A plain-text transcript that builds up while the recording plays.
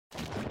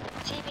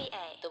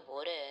TBA. The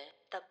뭐를?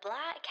 The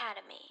Black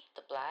Academy.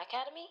 The Black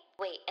Academy?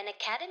 Wait, an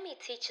academy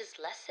teaches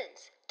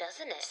lessons,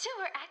 doesn't it? So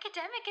we're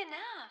academic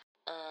enough.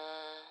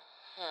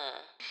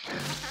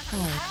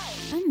 Hi,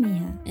 I'm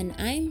Mia. And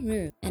I'm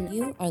Ru. And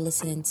you are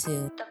listening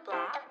to The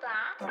Black.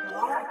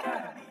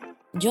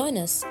 Join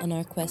us on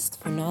our quest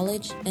for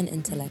knowledge and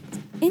intellect.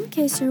 In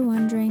case you're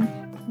wondering,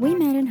 we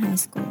met in high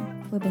school.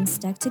 We've been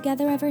stuck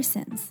together ever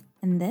since.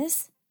 And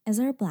this is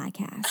our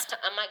Blackcast.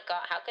 Oh my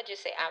god, how could you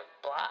say I'm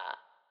blah?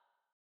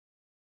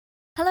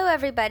 Hello,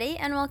 everybody,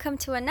 and welcome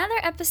to another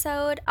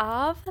episode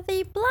of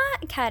the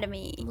Black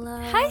Academy.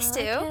 Hi,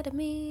 Stu.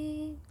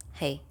 Academy.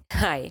 Hey,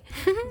 hi.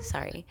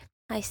 Sorry.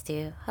 Hi,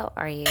 Stu. How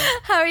are you?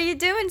 How are you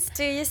doing,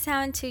 Stu? You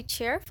sound too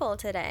cheerful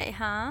today,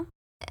 huh?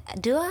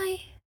 Do I?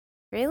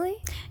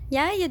 Really?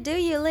 Yeah, you do.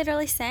 You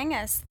literally sang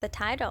us the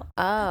title.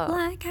 Oh.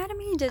 Black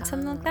Academy. You did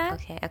something like that?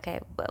 Okay.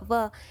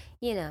 Well,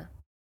 you know,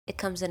 it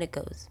comes and it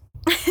goes.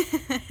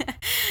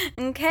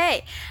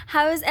 Okay.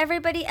 How is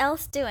everybody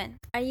else doing?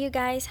 Are you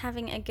guys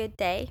having a good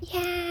day?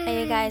 Yeah. Are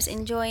you guys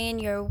enjoying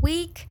your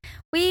week?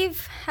 We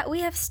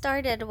have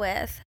started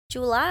with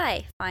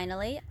July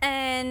finally,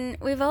 and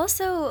we've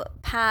also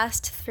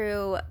passed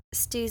through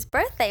Stu's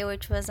birthday,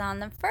 which was on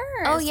the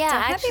 1st. Oh yeah, so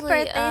actually,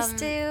 happy birthday,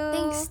 Stu.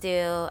 Thanks,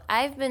 Stu.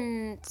 I've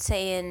been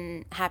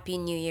saying Happy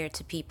New Year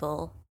to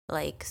people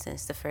like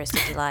since the 1st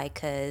of July,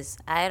 because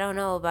I don't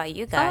know about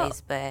you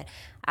guys, but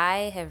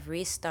I have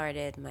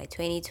restarted my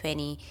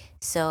 2020.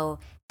 So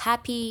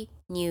Happy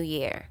New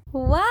Year.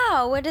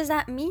 Wow, what does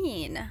that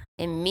mean?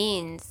 It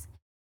means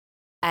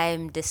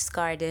I'm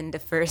discarding the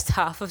first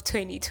half of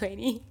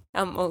 2020.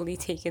 I'm only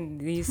taking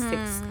these 6.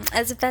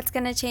 As if that's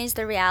gonna change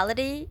the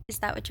reality? Is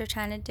that what you're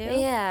trying to do?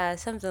 Yeah,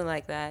 something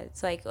like that.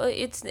 It's like, oh,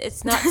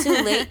 it's not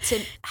too late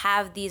to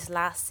have these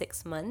last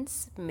 6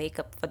 months make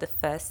up for the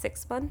first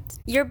 6 months.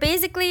 You're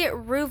basically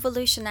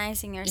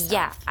revolutionizing yourself.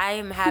 Yeah, I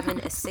am having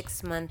a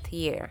 6-month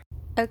year.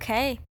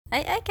 Okay,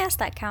 I guess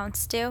that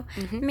counts too.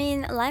 I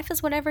mean, life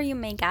is whatever you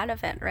make out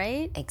of it,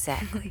 right?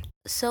 Exactly.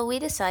 So we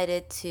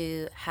decided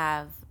to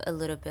have a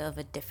little bit of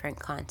a different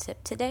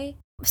concept today.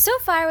 So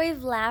far,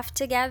 we've laughed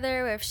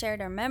together, we've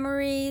shared our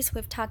memories,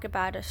 we've talked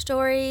about our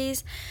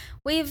stories.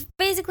 We've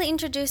basically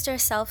introduced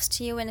ourselves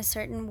to you in a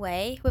certain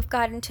way. We've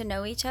gotten to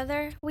know each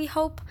other, we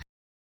hope.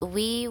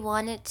 We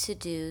wanted to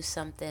do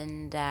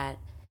something that,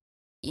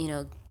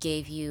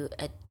 gave you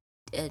a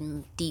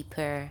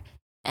deeper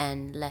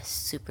and less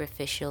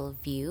superficial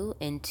view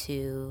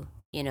into,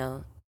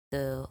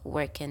 the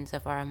workings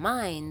of our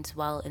minds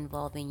while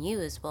involving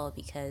you as well,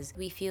 because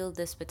we feel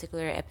this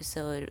particular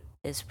episode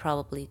is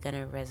probably going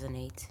to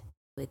resonate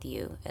with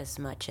you as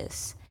much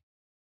as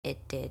it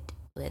did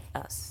with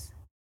us.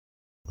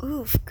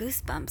 Oof,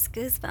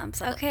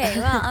 goosebumps. Okay,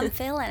 well, I'm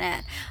feeling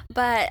it.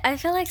 But I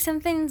feel like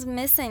something's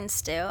missing,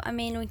 Stu. I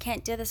mean, we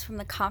can't do this from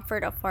the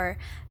comfort of our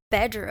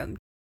bedroom.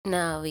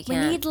 No, we We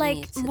can't. need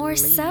to more leave.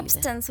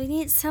 substance. We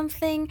need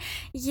something.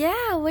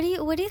 Yeah, what do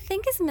you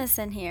think is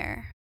missing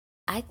here?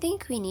 I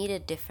think we need a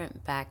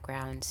different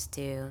background,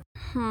 Stu.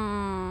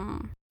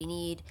 We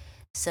need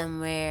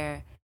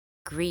somewhere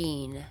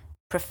green,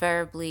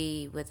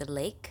 preferably with a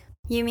lake.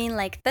 You mean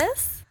like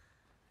this?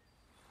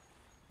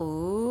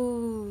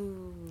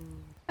 Ooh.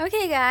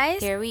 Okay, guys.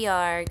 Here we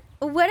are.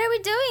 What are we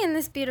doing in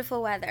this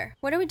beautiful weather?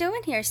 What are we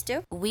doing here,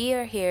 Stu? We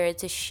are here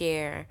to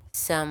share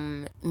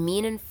some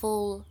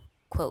meaningful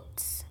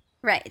quotes.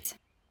 Right.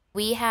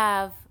 We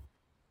have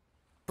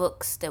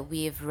books that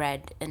we have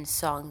read and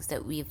songs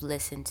that we've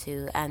listened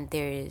to, and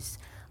there's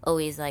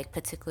always like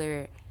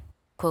particular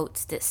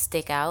quotes that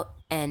stick out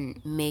and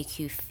make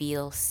you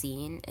feel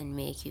seen and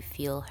make you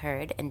feel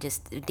heard, and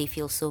just they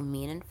feel so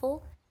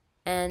meaningful.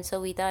 And so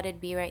we thought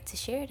it'd be right to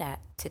share that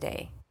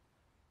today.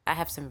 I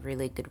have some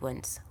really good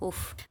ones.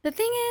 Oof. The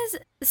thing is,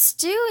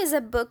 Stu is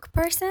a book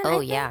person. I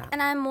think, yeah.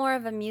 And I'm more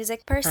of a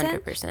music person.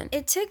 100%.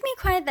 It took me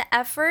quite the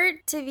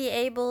effort to be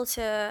able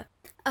to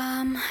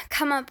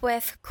come up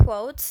with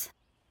quotes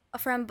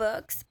from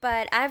books,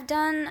 but I've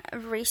done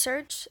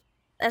research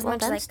as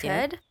much as I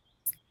could.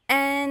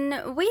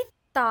 And we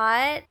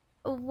thought,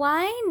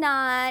 why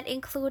not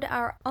include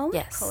our own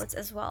quotes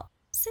as well?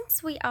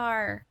 Since we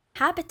are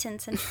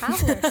habitants and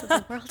travelers of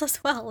the world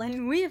as well,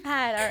 and we've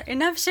had our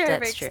enough share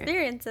of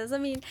experiences. True.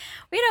 I mean,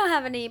 we don't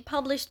have any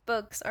published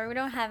books, or we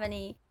don't have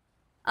any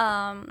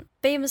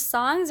famous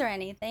songs or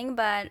anything,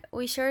 but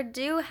we sure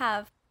do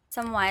have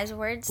some wise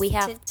words. We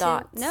have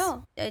thoughts.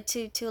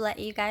 To let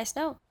you guys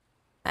know.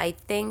 I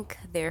think,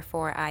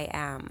 therefore I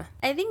am.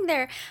 I think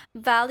they're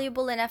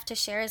valuable enough to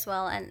share as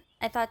well, and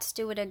I thought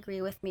Stu would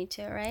agree with me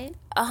too, right?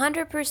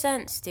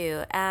 100%,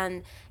 Stu.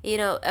 And,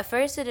 at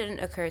first it didn't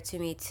occur to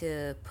me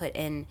to put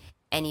in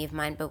any of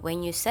mine, but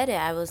when you said it,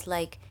 I was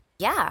like,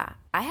 yeah,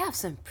 I have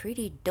some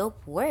pretty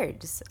dope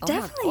words. Oh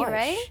definitely, my gosh.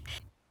 Right?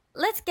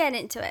 Let's get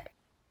into it.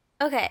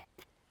 Okay,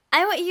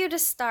 I want you to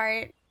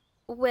start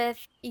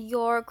with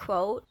your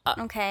quote,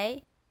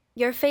 okay?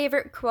 Your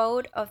favorite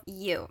quote of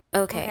you.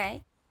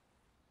 Okay.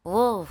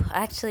 Whoa,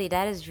 actually,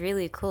 that is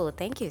really cool.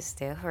 Thank you,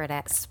 Stu, for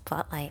that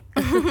spotlight.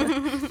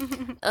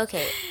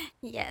 Okay,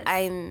 Yes.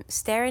 I'm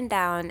staring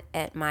down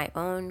at my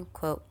own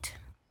quote.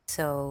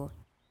 So,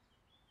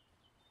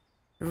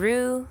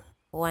 Rue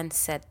once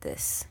said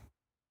this: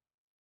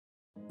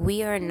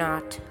 "We are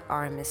not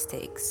our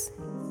mistakes.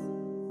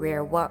 We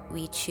are what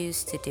we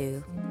choose to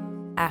do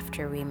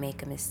after we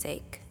make a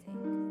mistake."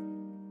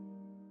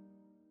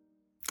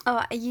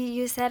 Oh,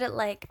 you said it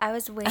like I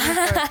was waiting for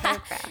a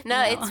paragraph.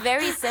 No, it's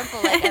very simple.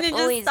 Like And I've it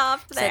just always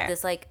stopped said there.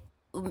 this, like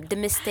the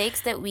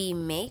mistakes that we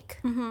make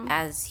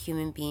as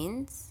human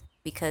beings,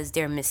 because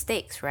they're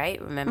mistakes,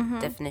 right? Remember,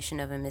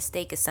 definition of a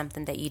mistake is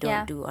something that you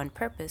don't do on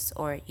purpose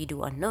or you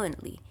do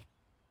unknowingly.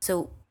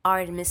 So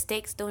our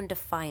mistakes don't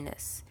define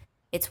us.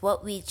 It's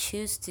what we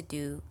choose to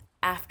do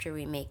after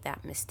we make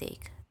that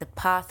mistake. The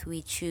path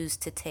we choose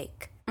to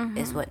take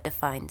is what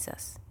defines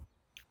us.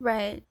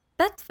 Right.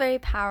 That's very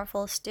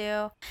powerful,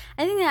 Stu.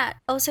 I think that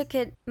also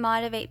could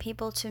motivate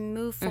people to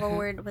move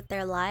forward with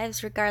their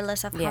lives,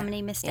 regardless of how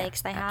many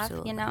mistakes they have,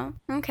 absolutely. you know?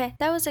 Okay,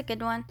 that was a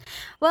good one.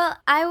 Well,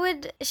 I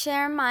would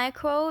share my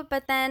quote,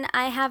 but then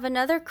I have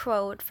another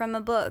quote from a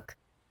book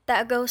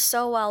that goes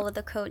so well with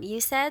the quote you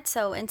said,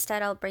 so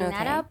instead I'll bring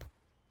that up.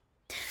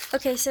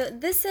 Okay, so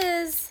this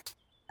is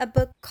a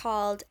book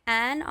called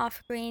Anne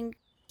of Green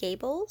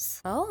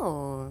Gables,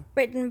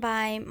 written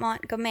by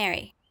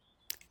Montgomery.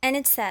 And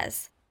it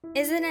says,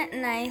 "Isn't it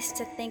nice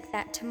to think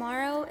that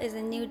tomorrow is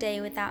a new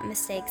day without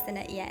mistakes in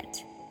it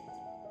yet?"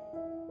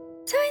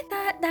 So I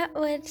thought that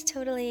would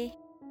totally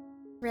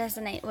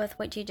resonate with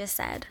what you just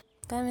said.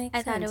 That makes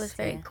sense. I thought it was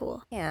very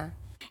cool. Yeah.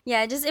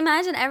 Yeah, just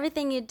imagine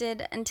everything you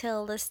did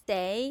until this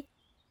day,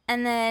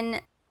 and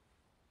then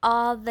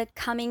all the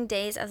coming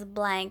days as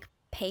blank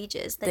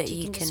pages that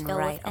you can just fill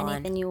with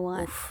anything you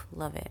want. Oof,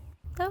 love it.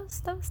 That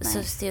was nice.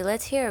 So, Stu,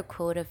 let's hear a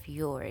quote of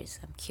yours.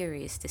 I'm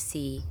curious to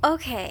see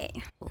Okay.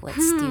 what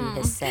Stu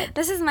has said.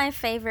 This is my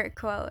favorite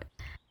quote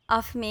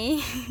of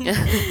me.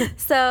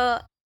 So,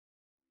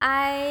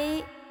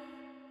 I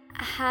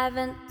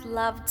haven't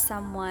loved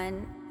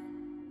someone,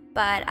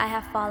 but I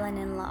have fallen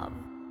in love.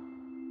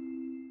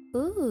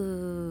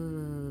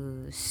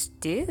 Ooh,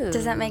 Stu.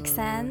 Does that make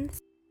sense?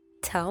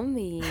 Tell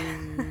me.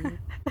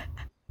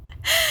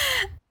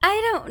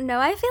 I don't know.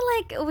 I feel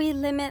like we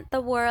limit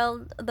the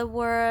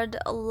word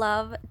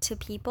love to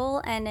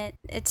people, and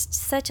it's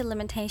such a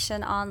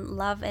limitation on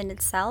love in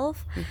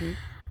itself.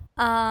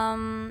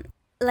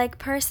 Like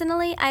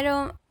personally,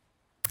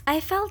 I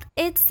felt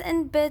it's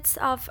in bits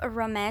of a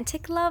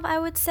romantic love, I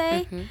would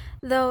say,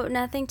 though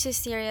nothing too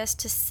serious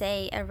to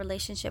say a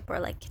relationship or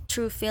like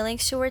true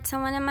feelings towards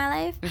someone in my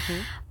life.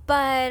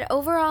 But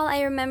overall,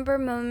 I remember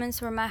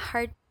moments where my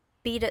heart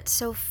beat it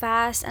so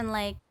fast, and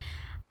like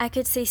I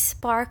could see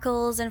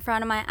sparkles in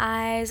front of my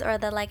eyes, or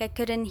that like I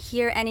couldn't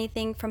hear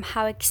anything from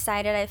how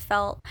excited I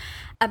felt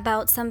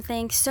about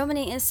something. So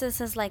many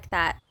instances like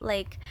that.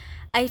 Like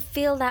I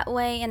feel that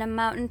way in a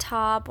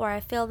mountaintop, or I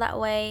feel that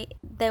way.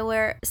 There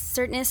were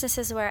certain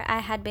instances where I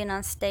had been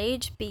on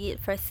stage, be it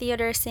for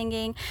theater,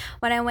 singing.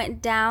 When I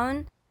went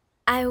down,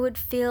 I would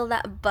feel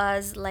that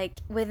buzz like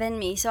within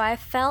me. So I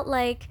felt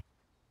like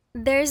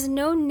there's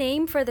no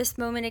name for this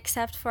moment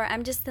except for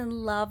I'm just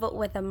in love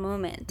with a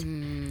moment.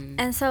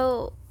 And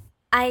so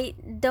I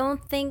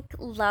don't think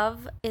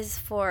love is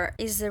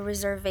a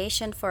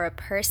reservation for a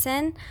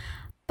person,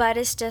 but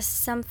it's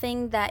just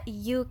something that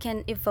you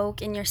can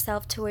evoke in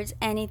yourself towards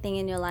anything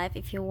in your life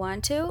if you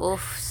want to.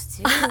 Oof,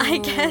 Stu. I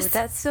guess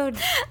that's so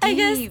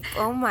deep.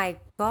 Oh my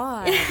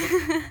god.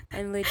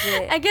 I'm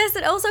legit. I guess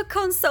it also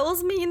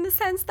consoles me in the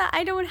sense that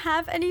I don't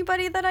have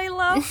anybody that I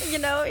love. You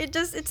know,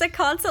 it's a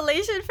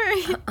consolation for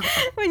me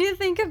when you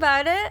think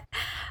about it.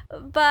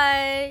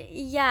 But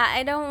yeah,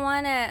 I don't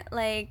want to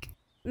like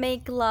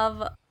make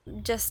love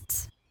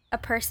just a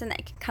person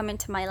that can come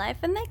into my life,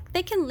 and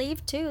they can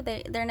leave too.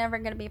 They're never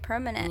going to be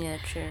permanent. Yeah,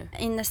 true.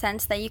 In the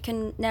sense that you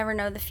can never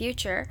know the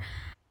future.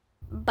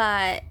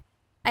 But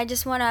I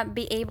just want to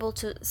be able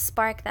to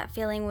spark that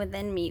feeling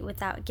within me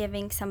without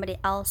giving somebody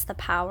else the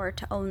power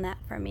to own that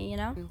for me, you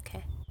know?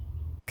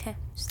 Okay,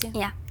 Stu.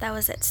 Yeah, that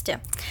was it, Stu.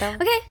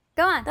 Okay,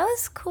 go on. That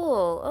was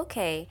cool.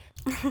 Okay.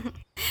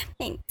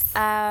 Thanks.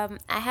 I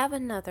have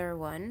another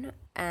one,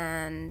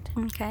 and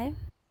Okay.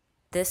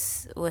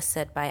 this was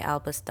said by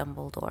Albus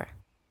Dumbledore.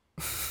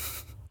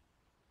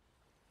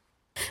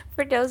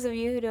 For those of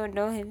you who don't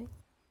know him,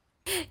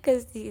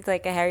 because he's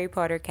like a Harry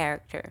Potter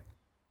character.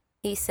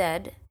 He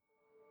said,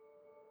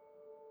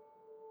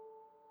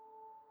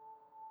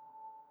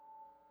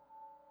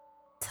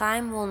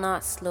 "Time will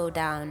not slow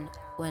down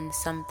when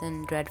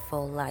something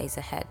dreadful lies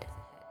ahead."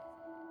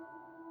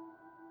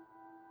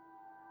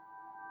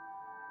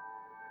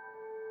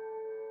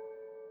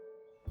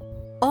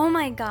 Oh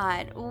my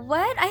god.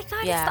 What? I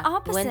thought it's the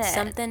opposite. When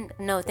something,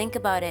 no, think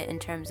about it in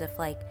terms of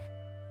like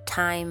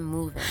time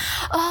moving.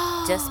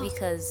 Oh. Just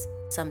because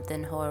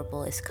something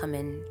horrible is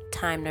coming,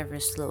 time never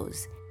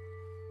slows.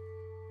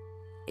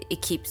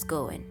 It keeps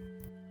going.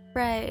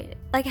 Right.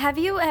 Like, have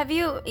you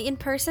in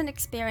person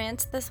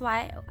experienced this?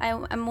 Why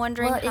I'm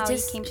wondering how you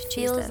came to choose this.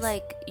 It just feels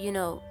like,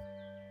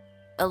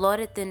 a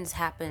lot of things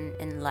happen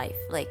in life.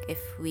 Like if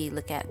we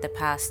look at the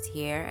past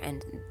year,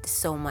 and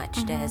so much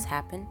that has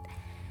happened,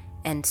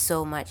 and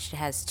so much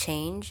has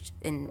changed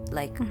in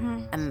like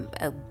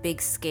a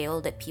big scale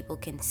that people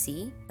can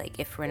see. Like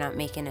if we're not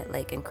making it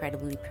like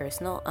incredibly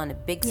personal, on a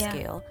big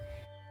scale,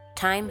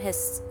 time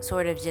has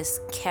sort of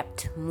just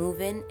kept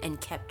moving and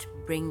kept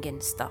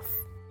bringing stuff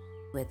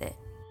with it,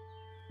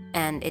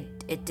 and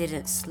it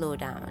didn't slow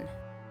down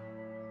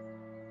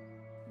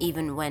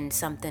even when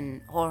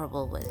something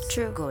horrible was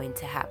going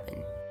to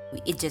happen.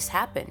 It just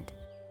happened,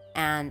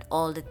 and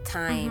all the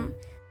time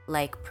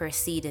like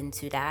proceeding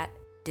to that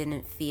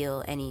didn't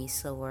feel any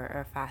slower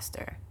or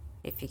faster,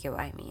 if you get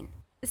what I mean.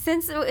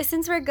 Since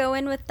we're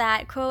going with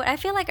that quote, I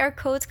feel like our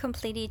quotes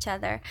complete each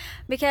other,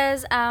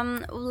 because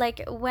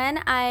like when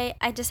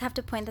I just have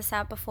to point this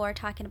out before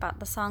talking about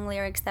the song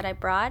lyrics that I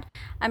brought.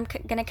 I'm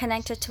gonna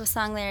connect it to a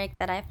song lyric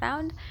that I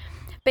found.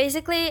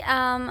 Basically,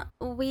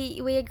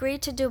 we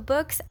agreed to do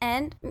books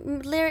and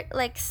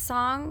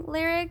song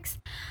lyrics.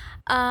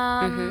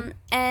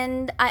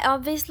 And I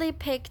obviously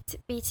picked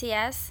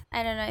BTS.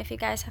 I don't know if you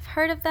guys have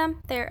heard of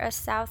them. They're a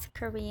South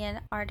Korean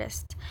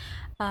artist,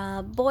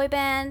 boy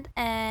band,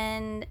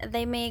 and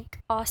they make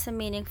awesome,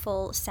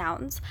 meaningful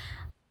sounds.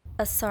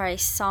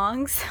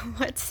 Songs.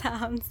 What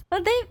sounds?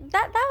 Well,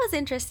 that was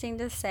interesting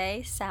to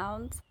say.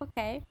 Sounds.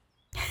 Okay.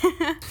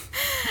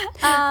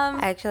 I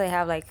actually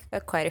have like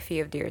quite a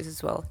few of theirs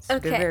as well. So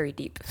they're very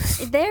deep.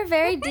 They're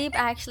very deep,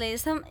 actually.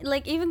 Some,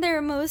 like, even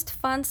their most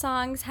fun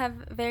songs have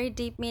very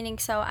deep meaning.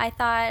 So I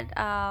thought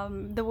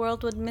the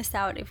world would miss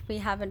out if we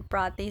haven't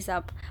brought these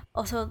up.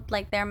 Also,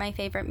 like, they're my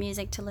favorite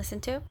music to listen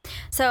to.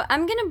 So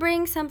I'm gonna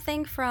bring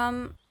something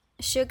from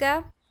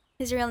Suga.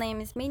 His real name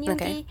is Min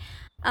Yoongi.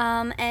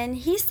 And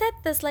he said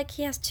this, like,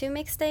 he has 2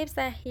 mixtapes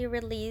that he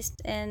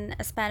released in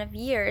a span of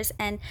years,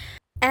 and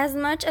as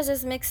much as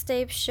his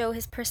mixtapes show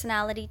his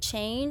personality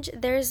change,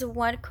 there's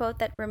one quote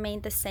that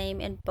remained the same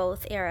in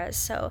both eras.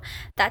 So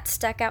that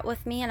stuck out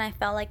with me, and I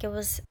felt like it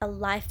was a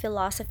life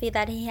philosophy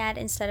that he had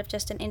instead of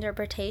just an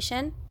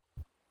interpretation.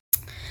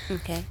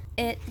 Okay.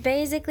 It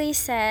basically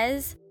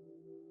says,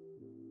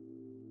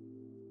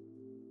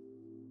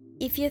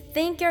 if you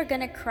think you're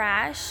gonna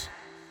crash,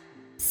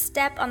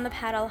 step on the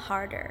pedal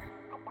harder.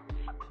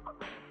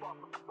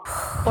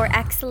 Or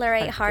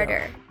accelerate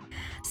harder.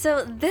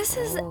 So this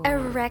is a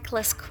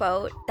reckless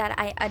quote that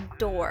I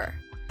adore.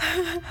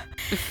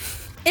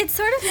 It's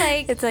sort of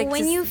like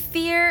when you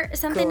fear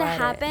something to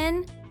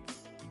happen,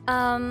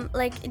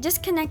 like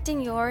just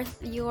connecting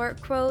your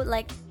quote,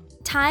 like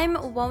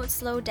time won't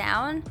slow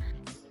down,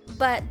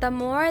 but the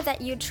more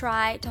that you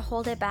try to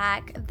hold it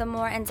back, the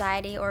more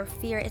anxiety or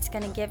fear it's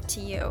gonna give to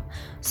you.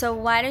 So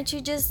why don't you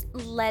just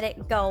let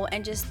it go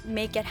and just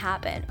make it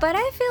happen? But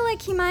I feel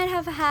like he might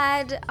have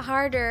had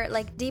harder,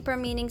 like deeper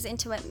meanings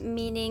into it,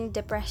 meaning,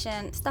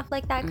 depression, stuff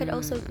like that could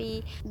also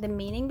be the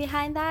meaning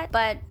behind that.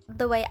 But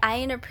the way I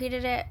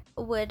interpreted it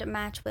would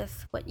match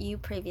with what you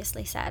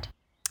previously said.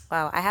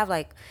 Wow, I have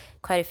like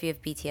quite a few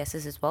of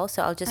BTS's as well,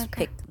 so I'll just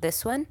pick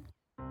this one.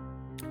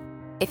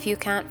 If you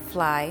can't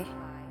fly,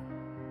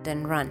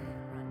 then run.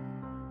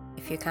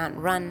 If you can't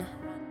run,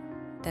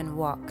 then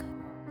walk.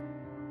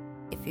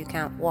 If you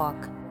can't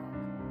walk,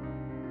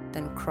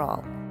 then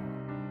crawl.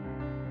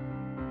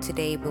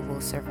 Today we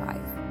will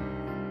survive.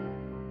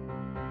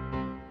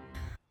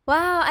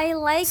 Wow, I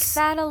like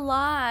that a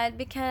lot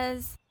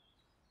because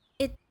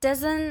it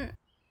doesn't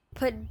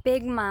put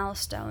big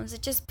milestones.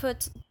 It just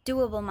puts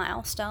doable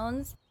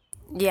milestones.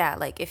 Yeah,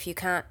 like if you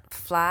can't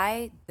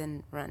fly,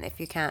 then run. If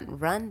you can't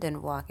run,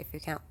 then walk. If you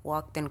can't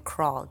walk, then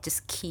crawl.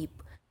 Just keep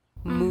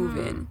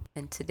moving,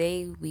 and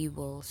today we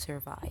will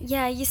survive.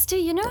 Yeah,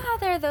 you know how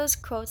there are those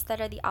quotes that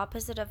are the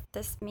opposite of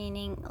this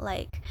meaning,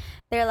 like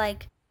they're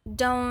like,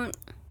 don't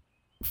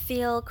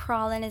feel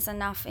crawling is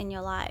enough in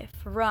your life,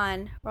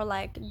 run, or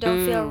like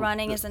don't feel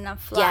running is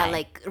enough, fly. Yeah,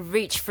 like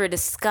reach for the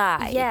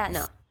sky. Yes.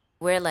 No,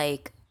 we're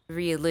like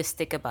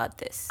realistic about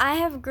this. I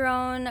have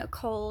grown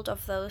cold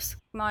of those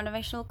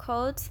motivational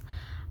quotes.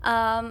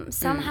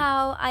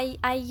 Somehow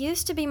I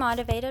used to be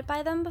motivated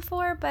by them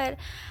before, but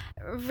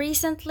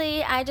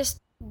recently I just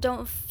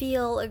don't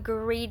feel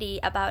greedy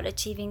about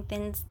achieving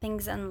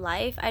things in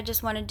life. I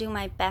just want to do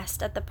my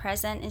best at the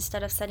present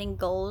instead of setting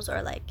goals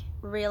or like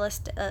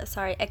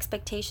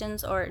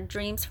expectations or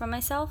dreams for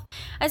myself.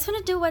 I just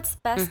want to do what's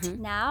best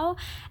now,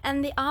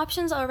 and the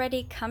options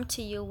already come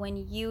to you when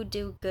you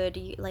do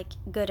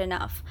good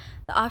enough.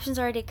 The options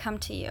already come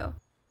to you.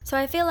 So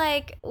I feel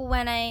like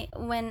when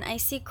I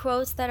see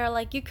quotes that are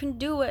like, you can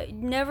do it,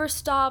 never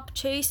stop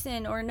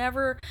chasing, or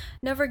never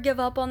give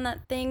up on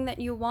that thing that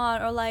you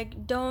want, or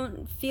like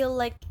don't feel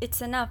like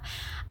it's enough,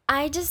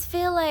 I just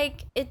feel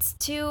like it's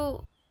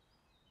too,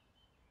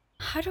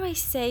 how do I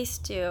say,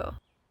 Stu?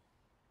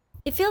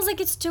 It feels like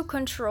it's too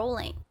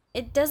controlling.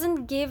 It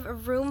doesn't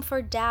give room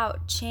for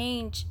doubt,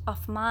 change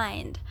of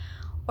mind,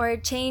 or a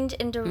change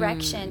in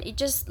direction. It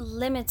just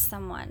limits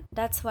someone.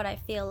 That's what I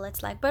feel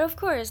it's like. But of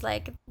course,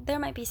 like, there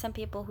might be some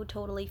people who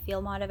totally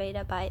feel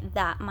motivated by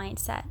that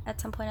mindset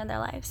at some point in their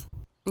lives.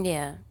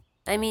 Yeah.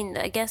 I mean,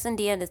 I guess in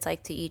the end, it's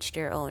like to each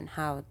their own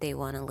how they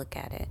want to look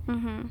at it.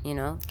 You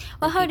know.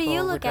 Well, And how do you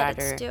people look would at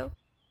it, rather- Stu?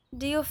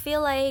 Do you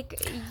feel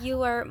like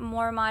you are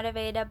more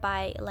motivated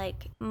by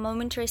like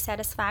momentary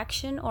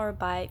satisfaction or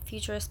by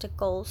futuristic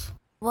goals?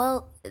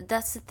 Well,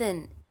 that's the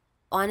thing.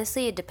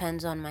 Honestly, it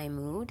depends on my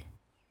mood,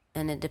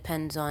 and it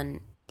depends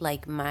on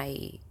like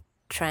my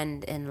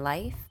trend in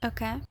life.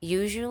 Okay.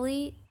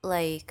 Usually,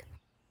 like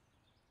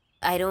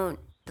I don't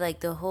like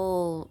the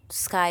whole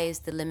sky is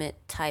the limit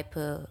type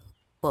of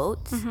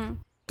quotes.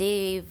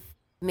 They've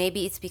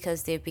maybe it's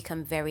because they've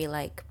become very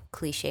like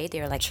cliche.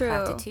 They're like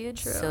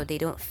platitudes, so they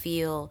don't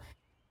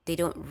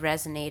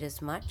resonate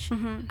as much.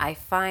 I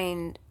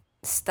find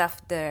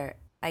stuff that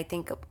I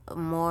think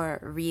more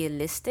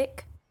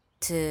realistic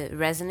to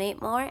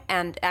resonate more,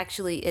 and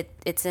actually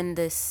it's in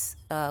this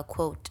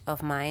quote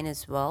of mine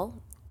as well.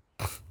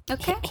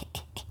 Okay.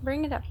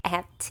 Bring it up. I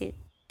have to.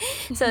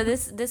 So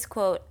this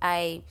quote,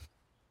 I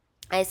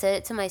said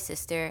it to my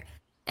sister,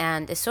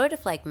 and it sort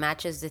of like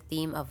matches the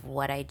theme of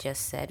what I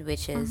just said,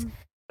 which is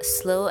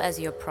slow as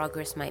your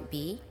progress might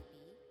be,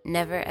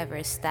 never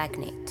ever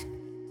stagnate.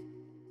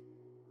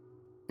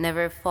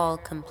 Never fall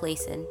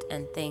complacent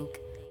and think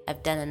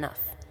I've done enough,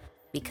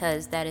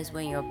 because that is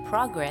when your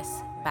progress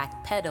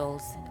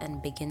backpedals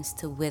and begins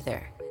to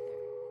wither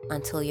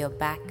until you're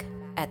back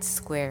at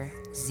square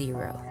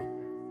zero.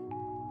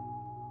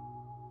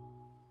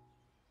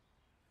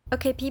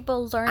 Okay,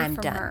 people, learn I'm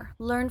from done. her.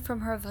 Learn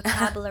from her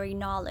vocabulary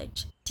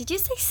knowledge. Did you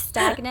say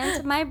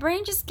stagnant? My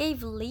brain just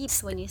gave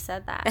leaps when you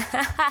said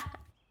that.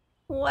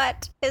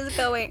 What is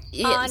going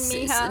on,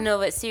 Miha? No,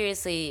 but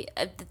seriously,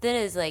 the thing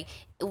is, like,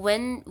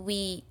 when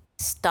we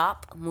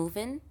stop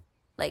moving,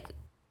 like,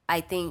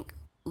 I think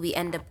we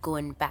end up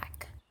going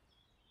back.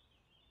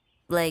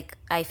 Like,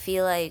 I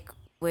feel like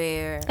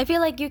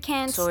you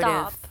can't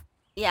stop.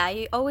 Yeah,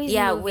 you always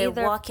move we're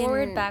either walking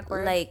forward,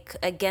 backward. like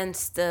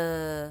against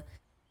the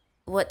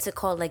what's it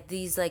called? Like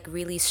these like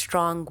really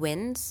strong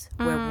winds.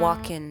 We're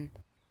walking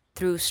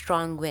through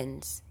strong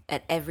winds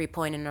at every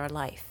point in our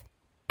life,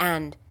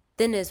 and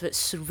then is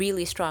with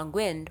really strong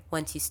wind.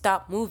 Once you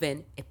stop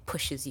moving, it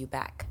pushes you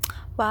back.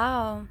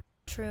 Wow,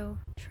 true.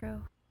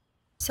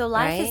 So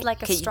life is Right?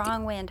 like a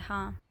strong wind,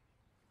 huh?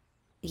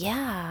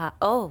 Yeah.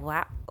 Oh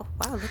wow. Oh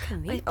wow. Look at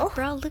me. Wait,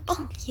 bro, look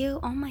at you.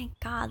 Oh my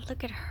God,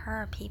 look at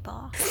her,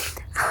 people.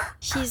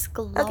 She's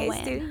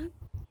glowing.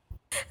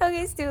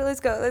 Okay, Stu. Let's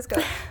go.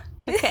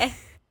 Okay.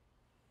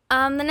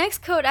 The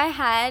next quote I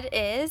had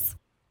is,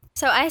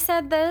 so I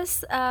said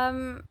this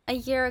a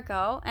year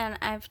ago, and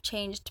I've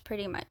changed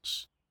pretty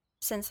much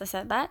since I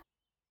said that.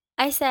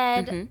 I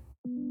said,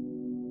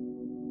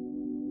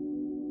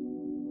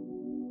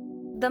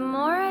 the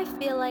more I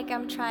feel like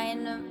I'm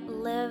trying to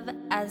live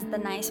as the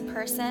nice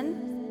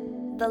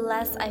person, the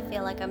less I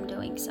feel like I'm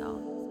doing so.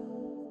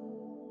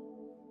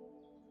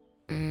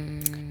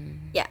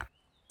 Yeah.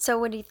 So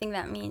what do you think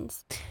that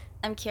means?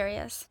 I'm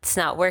curious. It's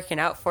not working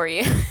out for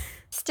you.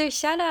 Stu,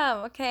 shut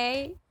up,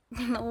 okay?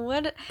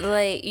 What?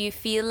 Like, you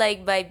feel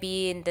like by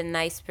being the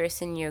nice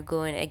person, you're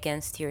going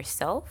against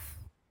yourself?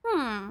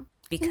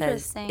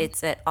 Because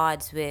it's at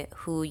odds with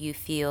who you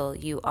feel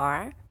you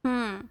are?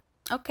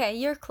 Okay,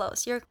 you're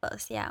close,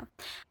 yeah.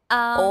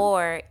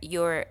 Or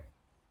you're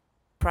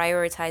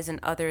prioritizing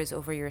others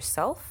over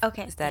yourself?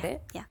 Okay. Is that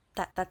it? Yeah,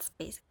 that's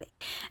basically.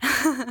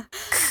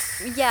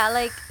 Yeah,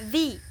 like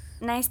the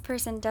nice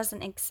person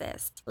doesn't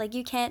exist. Like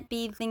you can't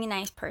be the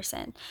nice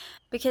person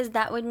because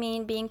that would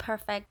mean being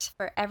perfect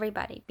for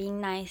everybody, being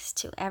nice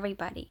to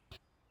everybody.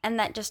 And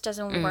that just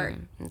doesn't work.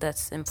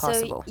 That's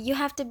impossible. So you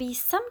have to be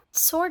some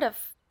sort of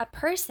a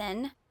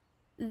person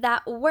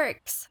that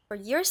works for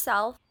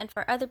yourself and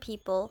for other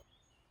people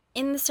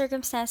in the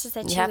circumstances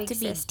that you have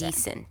exist to be in.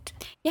 decent.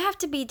 You have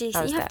to be decent.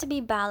 How's You have that? to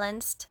be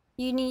balanced.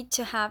 You need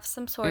to have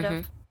some sort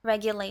of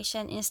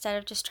regulation instead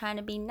of just trying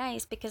to be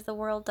nice because the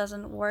world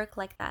doesn't work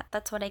like that.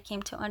 That's what I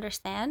came to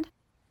understand.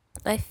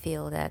 I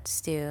feel that,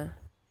 Stu.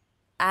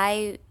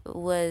 I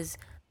was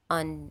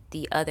on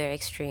the other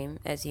extreme,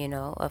 as you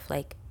know, of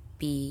like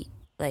be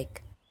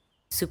like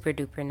super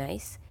duper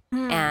nice.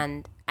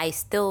 And I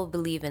still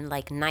believe in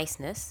like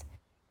niceness,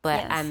 but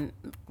Yes. I'm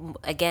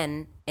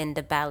again in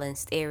the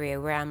balanced area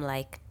where I'm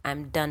like,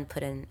 I'm done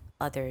putting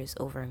others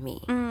over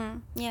me.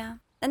 Yeah.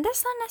 And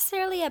that's not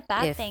necessarily a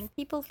bad If- thing.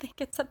 People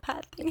think it's a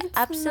bad thing. It's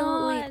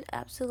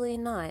Absolutely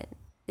not.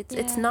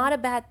 It's not a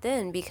bad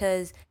thing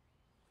because,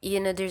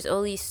 you know, there's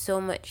only so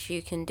much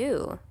you can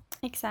do.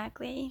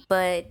 Exactly.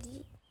 But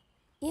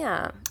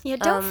yeah. Yeah,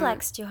 don't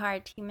flex too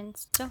hard,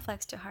 humans. Don't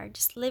flex too hard.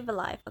 Just live a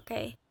life,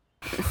 okay?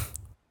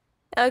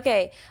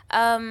 Okay.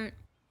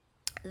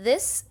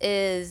 This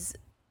is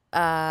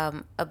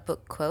a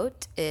book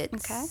quote.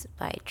 It's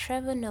by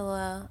Trevor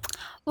Noah.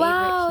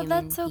 Wow, Favorite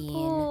that's so Human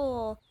Being.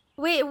 cool.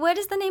 Wait, what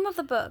is the name of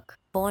the book?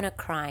 Born a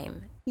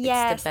Crime.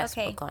 Yes, It's the best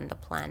okay. book on the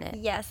planet.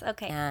 Yes,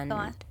 okay. And Go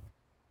on.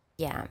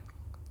 yeah,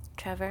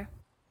 Trevor,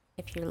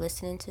 if you're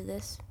listening to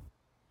this,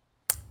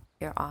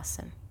 you're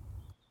awesome.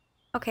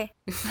 Okay.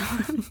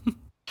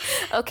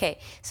 Okay,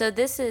 so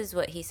this is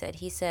what he said.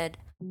 He said,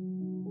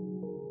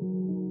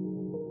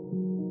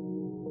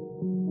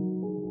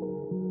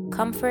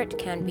 Comfort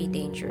can be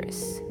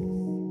dangerous.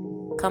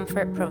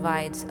 Comfort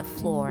provides a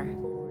floor,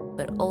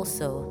 but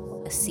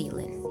also a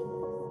ceiling.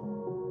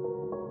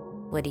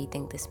 What do you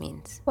think this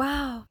means?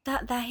 Wow,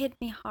 that hit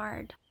me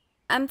hard.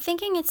 I'm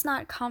thinking it's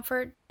not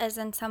comfort as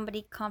in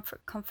somebody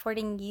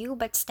comforting you,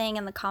 but staying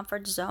in the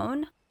comfort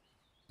zone.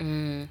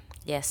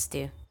 Yes,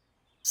 Stu.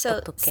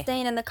 So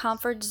staying in the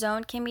comfort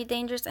zone can be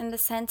dangerous in the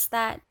sense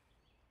that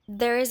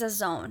there is a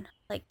zone.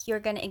 Like you're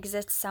going to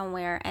exist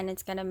somewhere and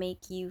it's going to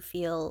make you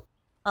feel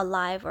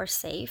alive or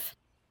safe.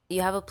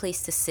 You have a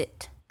place to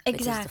sit,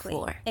 which is the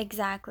floor.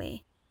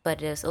 Exactly. But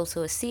there's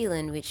also a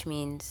ceiling, which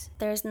means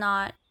there's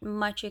not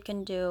much you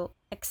can do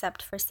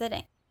except for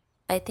sitting.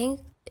 I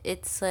think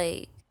it's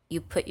like you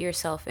put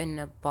yourself in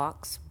a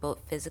box,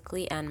 both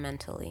physically and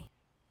mentally.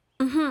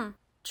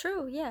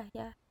 True, yeah.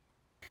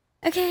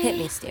 Okay. Hit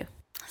me, Stu.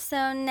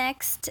 So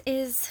next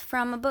is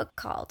from a book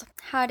called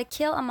How to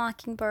Kill a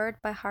Mockingbird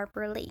by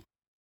Harper Lee.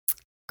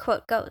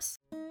 Quote goes,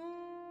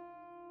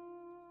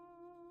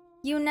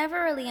 "You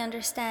never really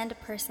understand a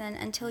person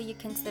until you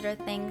consider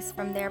things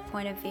from their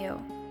point of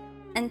view,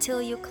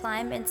 until you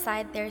climb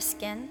inside their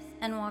skin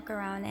and walk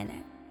around in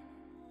it."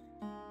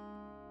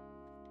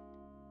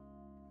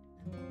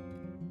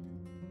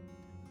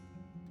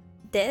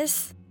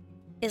 This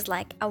is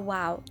like a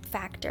wow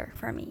factor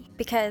for me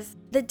because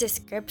the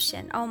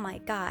description, oh my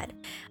god,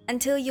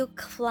 until you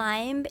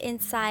climb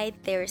inside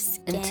their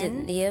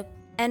skin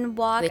and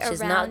walk which around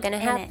is not gonna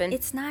happen.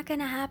 It's not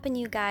gonna happen,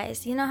 you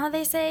guys. You know how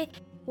they say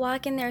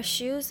walk in their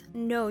shoes?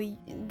 No,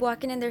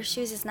 walking in their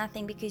shoes is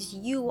nothing because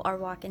you are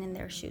walking in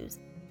their shoes.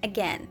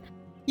 Again,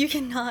 you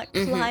cannot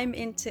climb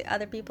into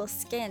other people's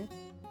skin,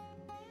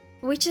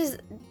 which is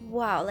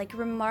wow, like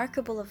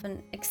remarkable of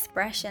an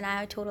expression.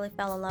 I totally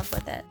fell in love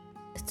with it.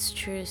 It's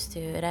true, Stu.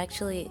 It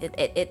actually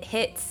it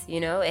hits,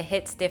 it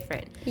hits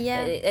different. Yeah.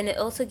 And it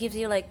also gives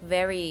you like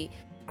very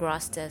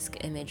grotesque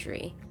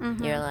imagery.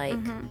 You're like,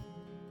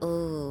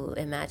 ooh,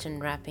 imagine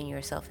wrapping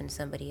yourself in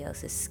somebody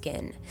else's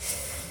skin.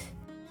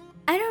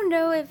 I don't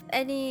know if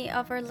any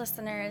of our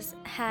listeners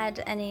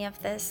had any of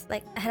this,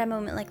 like had a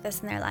moment like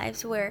this in their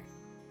lives where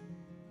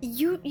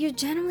you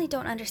generally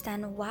don't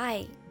understand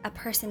why a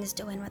person is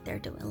doing what they're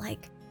doing.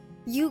 Like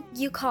you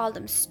call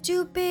them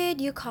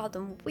stupid, you call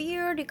them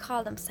weird, you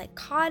call them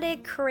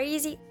psychotic,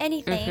 crazy,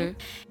 anything,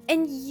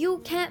 and you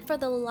can't for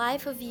the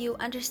life of you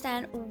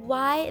understand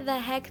why the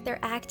heck they're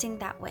acting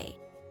that way.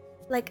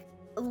 Like,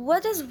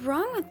 what is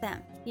wrong with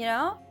them,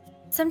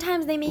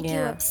 Sometimes they make you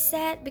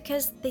upset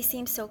because they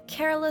seem so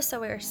careless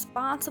or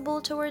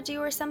irresponsible towards you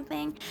or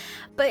something,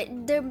 but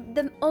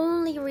the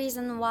only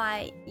reason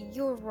why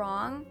you're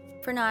wrong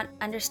for not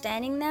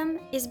understanding them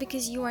is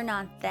because you are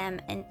not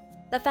them, and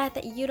the fact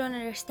that you don't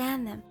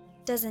understand them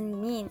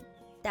doesn't mean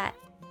that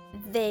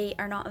they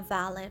are not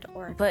valid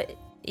or... But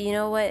you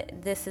know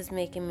what this is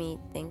making me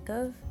think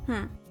of?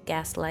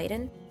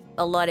 Gaslighting.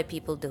 A lot of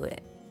people do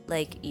it.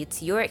 Like,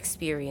 it's your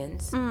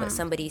experience, but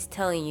somebody's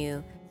telling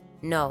you,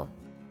 no,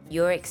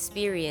 your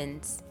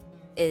experience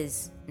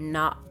is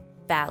not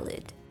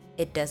valid.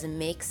 It doesn't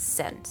make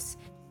sense.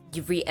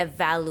 You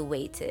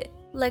reevaluate it.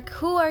 Like,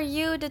 who are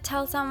you to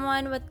tell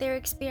someone what their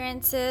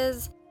experience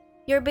is?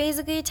 You're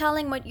basically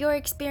telling what your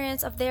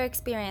experience of their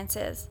experience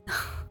is.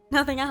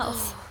 Nothing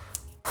else.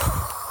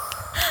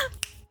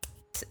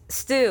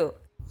 Stu.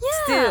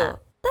 Yeah.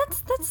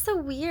 That's so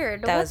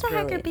weird. That what was the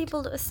brilliant. heck are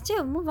people doing?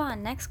 Stu, move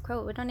on. Next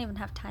quote. We don't even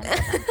have time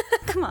for them.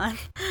 Come on.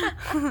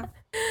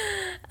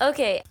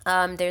 Okay.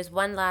 There's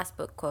one last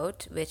book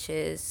quote, which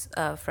is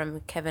from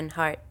Kevin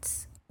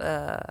Hart's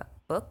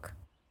book.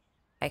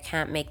 I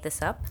can't make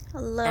this up. I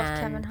love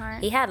Kevin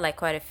Hart. He had like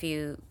quite a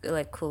few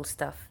like cool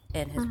stuff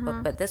in his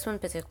book, but this one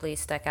particularly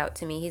stuck out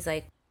to me. He's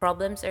like,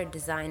 problems are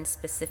designed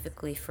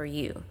specifically for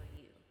you.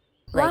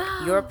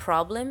 Like, your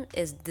problem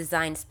is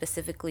designed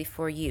specifically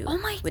for you. Oh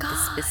my with God. the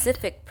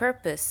specific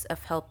purpose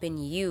of helping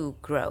you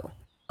grow.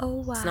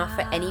 Oh wow. It's not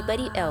for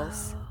anybody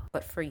else,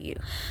 but for you.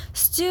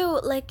 Stu,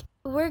 like,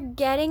 we're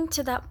getting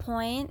to that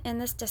point in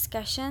this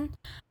discussion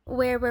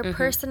where we're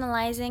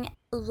personalizing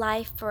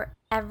life for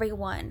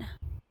everyone.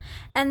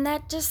 And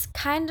that just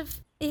kind of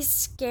is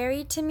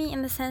scary to me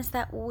in the sense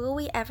that will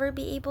we ever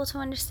be able to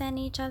understand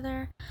each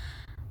other?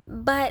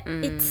 But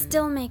it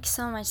still makes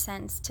so much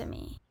sense to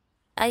me.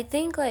 I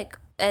think, like,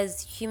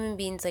 as human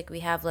beings, like, we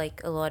have,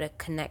 like, a lot of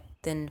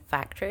connecting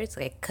factors,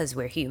 like, because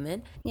we're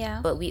human.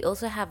 Yeah. But we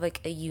also have, like,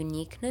 a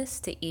uniqueness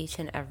to each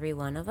and every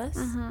one of us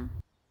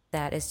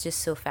that is just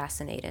so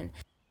fascinating.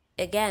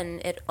 Again,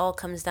 it all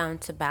comes down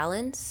to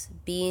balance,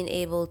 being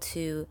able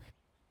to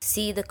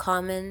see the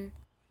common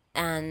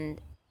and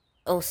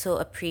also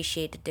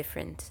appreciate the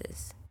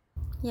differences.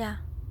 Yeah,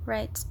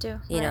 right,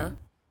 Stu. You know?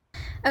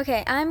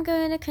 Okay, I'm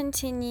going to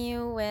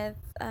continue with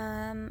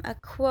a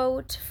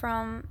quote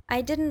from...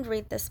 I didn't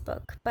read this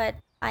book, but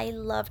I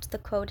loved the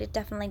quote. It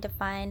definitely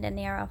defined an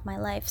era of my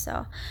life.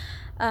 So,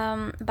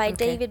 by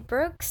David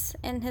Brooks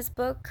in his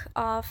book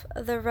of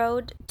The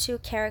Road to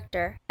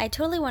Character. I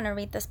totally want to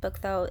read this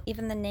book, though.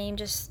 Even the name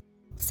just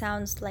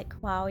sounds like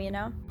wow,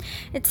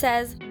 It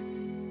says...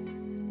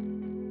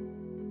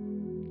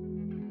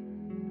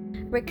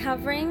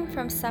 recovering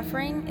from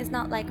suffering is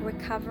not like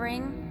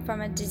recovering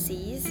from a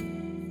disease.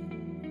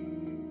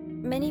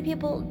 Many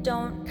people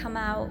don't come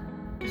out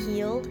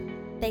healed,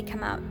 they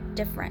come out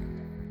different.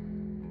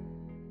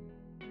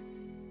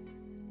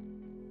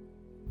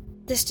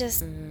 This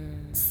just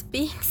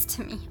speaks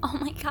to me. Oh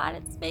my god,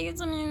 it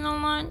speaks to me so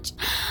much.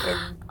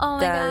 Oh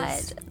my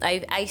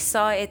god. I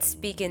saw it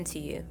speaking to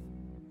you.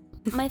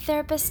 My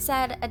therapist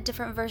said a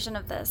different version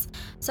of this.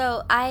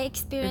 So I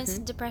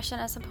experienced depression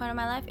at some point in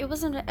my life. It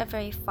wasn't a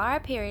very far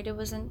period. It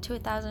was in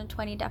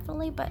 2020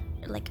 definitely, but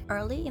like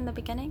early in the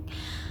beginning.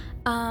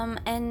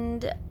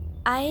 And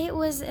I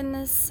was in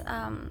this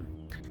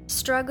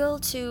struggle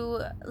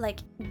to like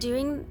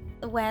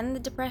when the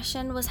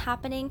depression was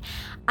happening,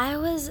 I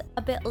was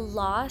a bit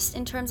lost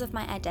in terms of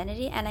my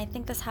identity, and I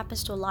think this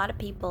happens to a lot of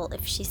people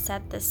if she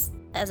said this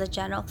as a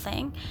general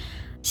thing.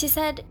 She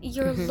said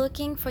you're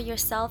looking for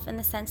yourself in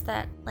the sense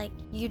that like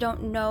you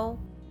don't know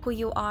who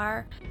you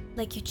are,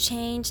 like you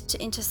changed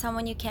into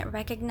someone you can't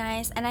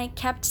recognize. And I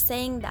kept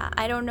saying that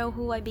I don't know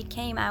who I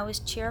became. I was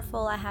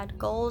cheerful, I had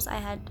goals, I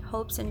had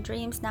hopes and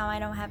dreams. Now I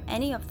don't have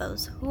any of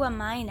those. Who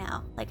am I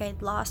now? Like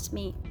I'd lost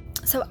me.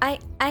 So I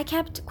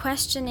kept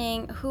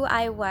questioning who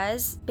I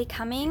was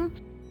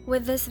becoming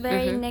with this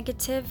very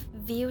negative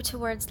view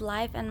towards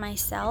life and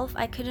myself.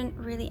 I couldn't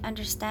really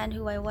understand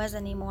who I was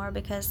anymore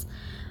because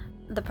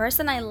the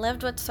person I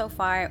lived with so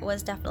far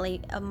was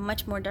definitely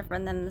much more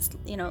different than this,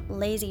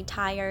 lazy,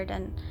 tired,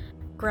 and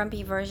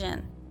grumpy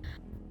version.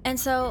 And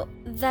so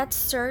that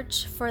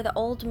search for the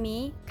old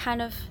me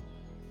kind of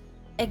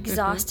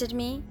exhausted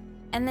me.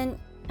 And then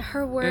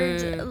her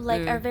words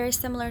are very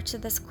similar to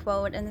this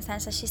quote in the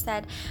sense that she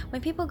said,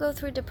 when people go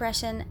through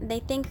depression, they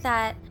think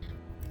that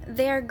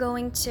they're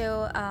going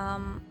to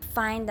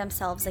find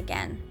themselves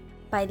again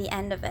by the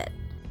end of it.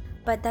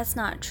 But that's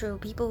not true.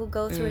 People who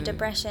go through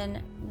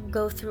depression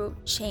go through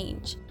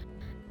change.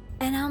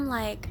 And I'm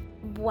like,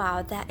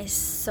 wow, that is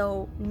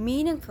so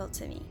meaningful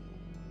to me.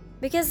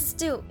 Because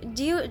Stu,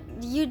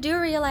 you do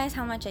realize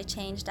how much I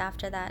changed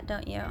after that,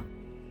 don't you?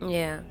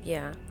 Yeah,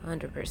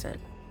 100%.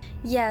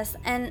 Yes,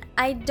 and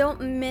I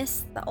don't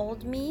miss the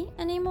old me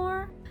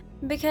anymore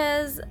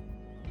because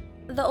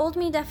the old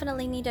me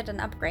definitely needed an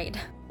upgrade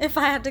if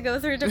I had to go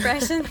through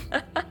depression.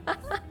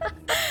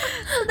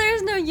 So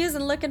there's no use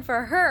in looking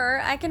for her.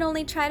 I can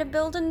only try to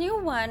build a new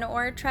one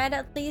or try to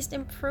at least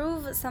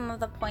improve some of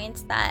the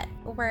points that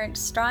weren't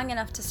strong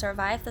enough to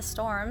survive the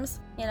storms,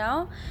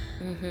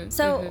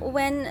 So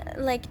when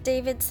like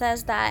David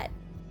says that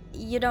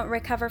you don't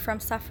recover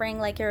from suffering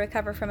like you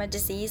recover from a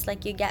disease,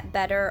 like you get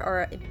better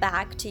or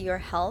back to your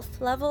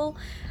health level,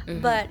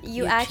 but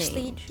you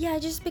actually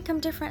change. Just become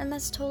different, and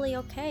that's totally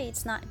okay.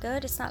 It's not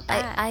good, it's not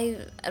bad. I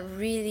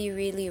really,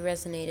 really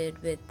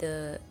resonated with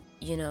the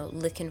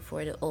looking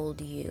for the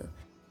old you,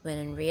 when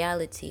in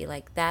reality,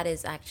 like that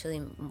is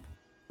actually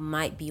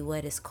might be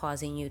what is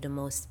causing you the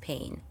most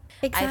pain.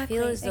 Exactly, I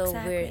feel as though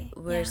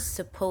we're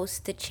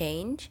supposed to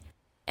change,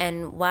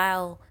 and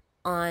while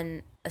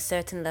on a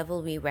certain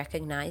level we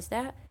recognize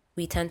that,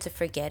 we tend to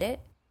forget it.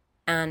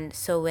 And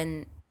so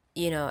when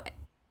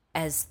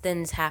as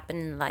things happen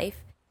in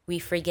life, we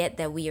forget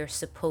that we are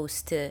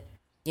supposed to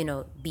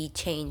be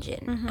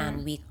changing,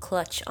 and we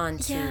clutch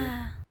onto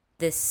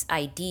this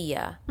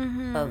idea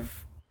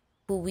of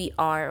who we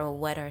are or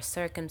what our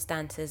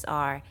circumstances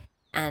are,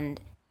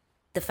 and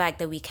the fact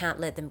that we can't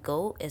let them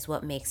go is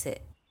what makes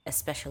it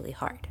especially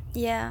hard.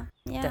 Yeah.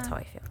 That's how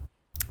I feel.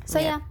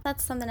 So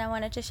that's something I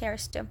wanted to share,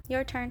 Stu.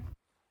 Your turn.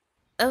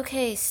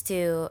 Okay,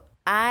 Stu,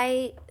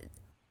 I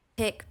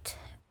picked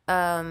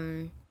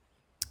 3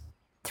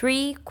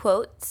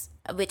 quotes,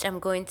 which I'm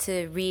going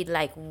to read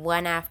like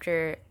one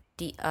after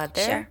the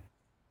other. Sure.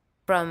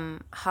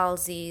 From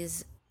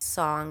Halsey's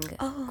song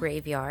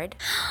Graveyard.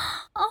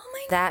 Oh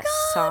my that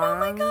god. Song, oh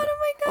my god.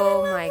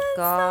 Oh my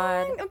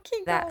god. Song.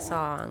 Okay, that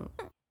song.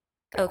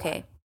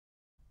 Okay.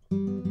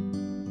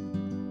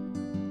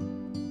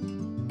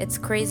 It's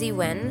crazy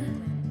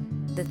when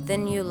the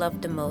thing you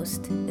love the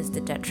most is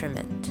the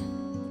detriment.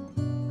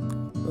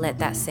 Let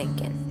that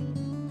sink in.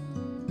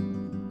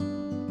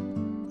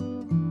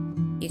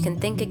 You can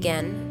think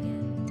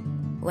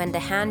again when the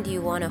hand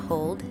you want to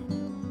hold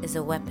is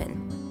a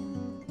weapon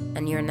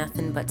and you're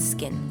nothing but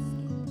skin.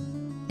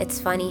 It's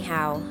funny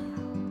how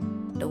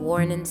the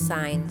warning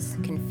signs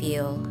can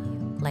feel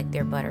like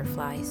they're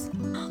butterflies.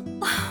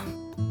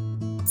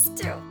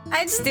 Stu,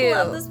 I just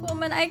love this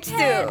woman. I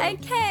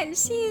can't.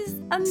 She's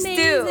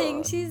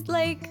amazing. She's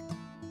like,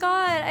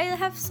 God, I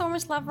have so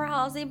much love for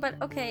Halsey, but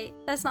okay,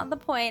 that's not the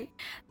point.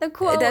 The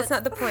quote. That's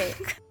not the point.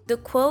 The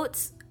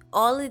quotes,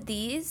 all of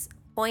these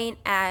point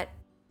at,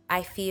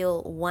 I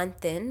feel, one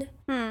thing,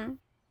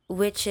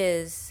 which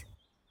is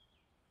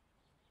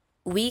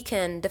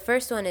the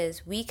first one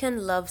is we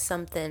can love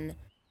something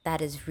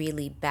that is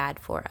really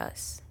bad for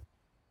us.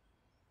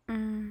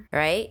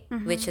 Right?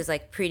 Which is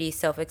like pretty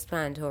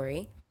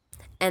self-explanatory.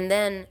 And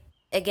then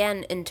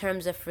again, in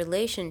terms of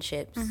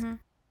relationships,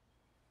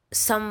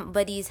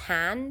 somebody's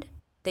hand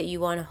that you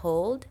want to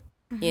hold,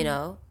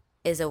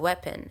 is a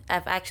weapon.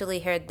 I've actually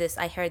heard this.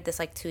 I heard this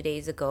like 2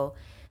 days ago.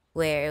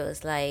 where it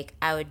was like,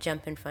 I would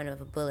jump in front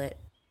of a bullet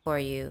for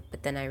you,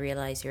 but then I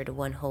realized you're the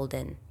one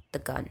holding the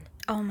gun.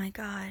 Oh my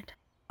God.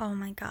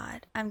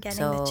 I'm getting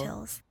the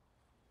chills.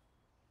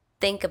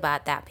 Think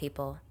about that,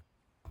 people.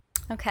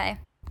 Okay.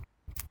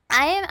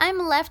 I'm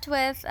left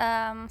with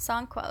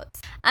song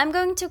quotes. I'm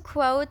going to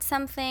quote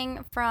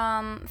something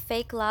from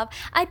Fake Love.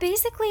 I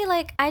basically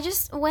I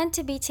just went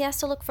to BTS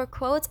to look for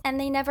quotes and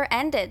they never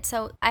ended.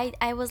 So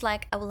I was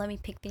like, oh, let me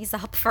pick these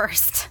up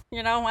first.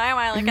 You know, why am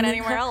I looking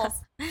anywhere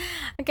else?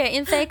 Okay,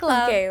 in Fake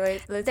Love, Okay,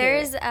 let's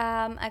there's hear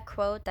it. A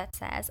quote that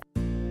says,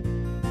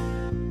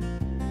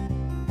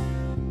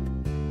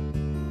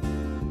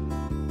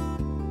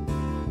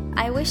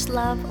 I wish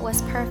love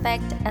was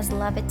perfect as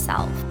love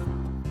itself.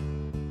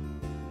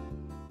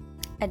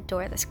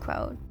 Adore this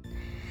quote.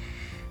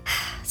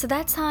 So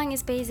that song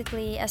is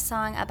basically a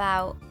song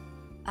about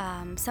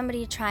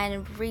somebody trying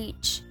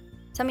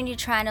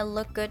to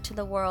look good to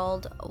the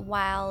world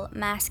while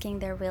masking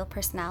their real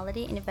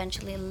personality and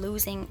eventually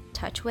losing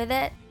touch with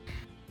it.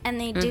 And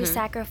they do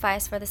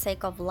sacrifice for the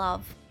sake of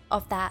love,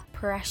 of that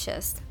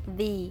precious,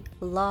 the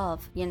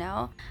love, you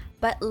know?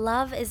 But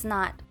love is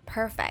not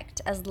perfect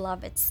as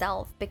love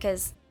itself,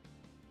 because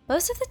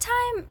most of the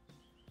time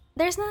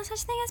there's no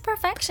such thing as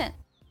perfection.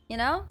 You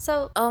know?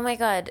 So oh my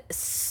God,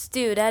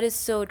 Stu, that is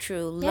so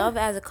true. Yeah. Love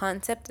as a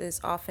concept is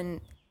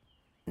often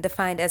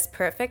defined as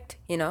perfect,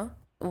 you know,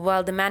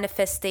 while the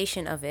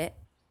manifestation of it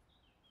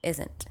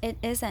isn't. It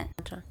isn't.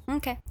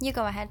 Okay, you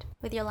go ahead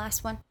with your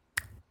last one.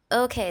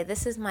 Okay,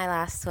 this is my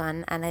last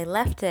one, and I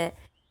left it.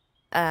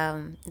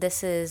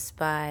 This is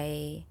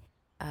by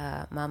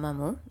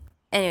Mamamoo.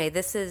 Anyway,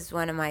 this is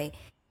one of my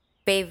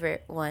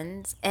favorite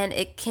ones, and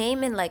it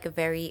came in like a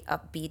very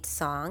upbeat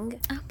song.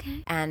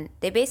 Okay. And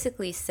they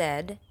basically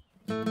said,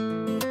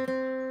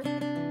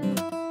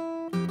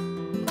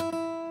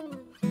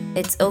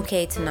 it's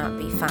okay to not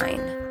be fine.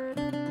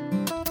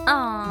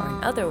 Or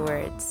in other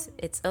words,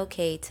 it's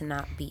okay to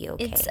not be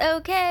okay. It's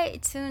okay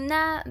to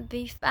not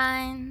be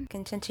fine.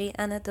 괜찮지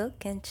않아도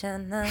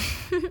괜찮아.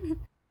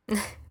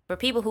 For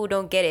people who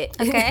don't get it.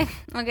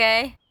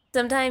 Okay.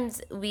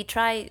 Sometimes we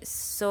try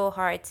so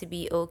hard to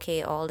be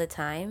okay all the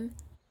time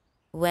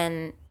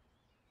when,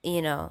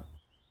 you know,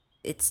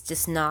 it's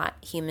just not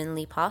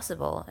humanly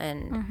possible,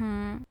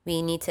 and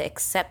we need to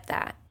accept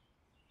that.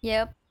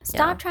 Yep.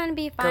 Stop trying to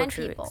be fine,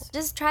 people.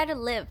 Just try to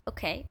live,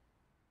 okay?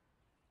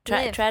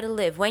 Try to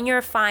live. When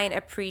you're fine,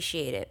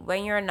 appreciate it.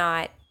 When you're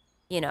not,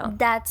 you know,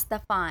 that's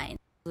the fine.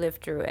 Live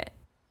through it.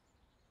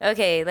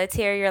 Okay, let's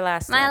hear your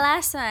last one. My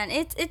last one.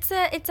 It's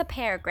a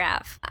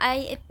paragraph.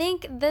 I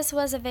think this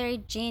was a very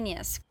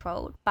genius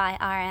quote by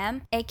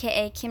RM,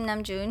 aka Kim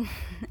Namjoon.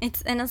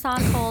 It's in a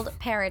song called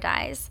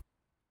Paradise.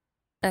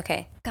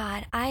 Okay.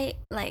 God, I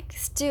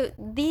Stu,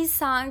 these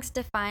songs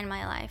define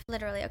my life.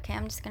 Literally. Okay,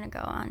 I'm just gonna go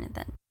on and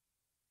then.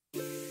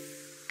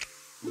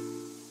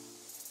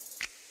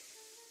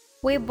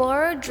 We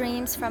borrow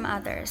dreams from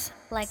others,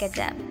 like a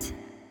debt.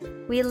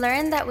 We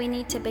learn that we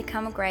need to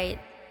become great,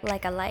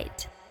 like a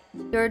light.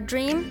 Your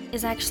dream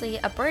is actually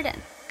a burden,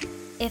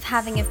 if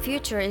having a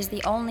future is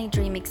the only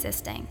dream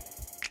existing.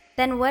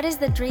 Then what is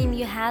the dream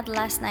you had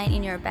last night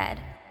in your bed?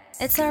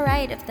 It's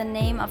alright if the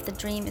name of the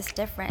dream is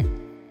different,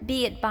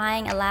 be it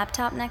buying a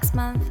laptop next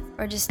month,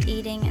 or just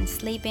eating and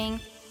sleeping,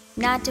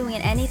 not doing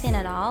anything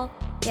at all,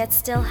 yet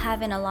still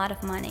having a lot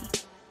of money.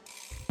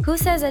 Who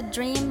says a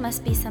dream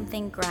must be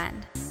something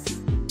grand?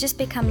 Just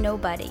become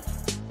nobody.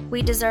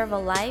 We deserve a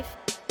life,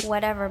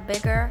 whatever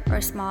bigger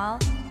or small,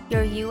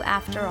 you're you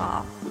after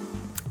all.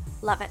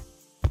 Love it.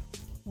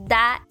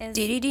 That is...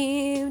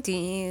 Means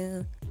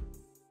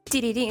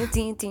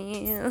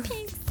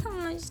so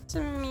much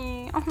to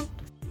me. Oh,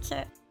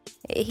 shit.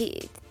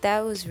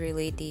 That was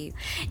really deep.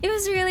 It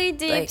was really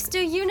deep. Stu,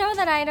 you know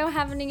that I don't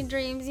have any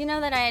dreams. You know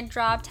that I had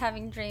dropped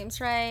having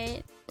dreams,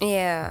 right?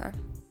 Yeah.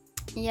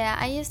 Yeah,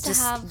 I used to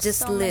have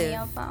so many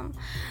of them.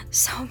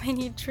 So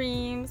many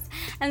dreams.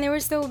 And they were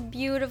so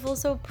beautiful,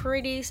 so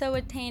pretty, so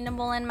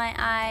attainable in my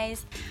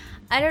eyes.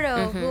 I don't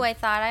know who I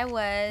thought I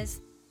was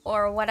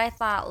or what I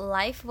thought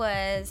life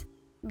was.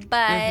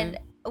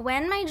 But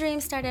when my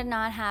dreams started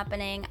not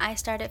happening, I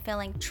started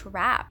feeling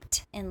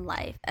trapped in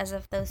life, as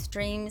if those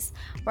dreams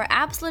were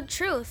absolute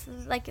truth.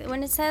 Like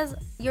when it says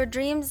your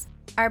dreams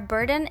are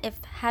burden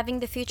if having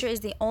the future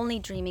is the only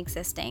dream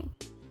existing.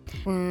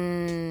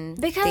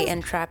 Because they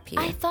entrap you.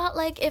 I thought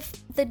if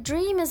the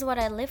dream is what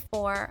I live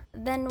for,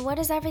 then what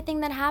is everything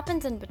that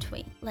happens in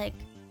between?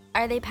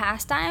 Are they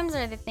pastimes?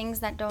 Are they things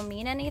that don't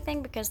mean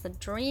anything? Because the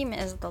dream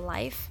is the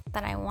life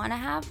that I want to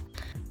have.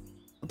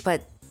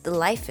 But the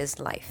life is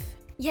life.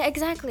 Yeah,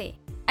 exactly.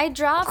 I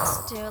dropped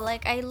Stu.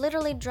 I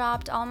literally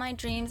dropped all my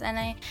dreams, and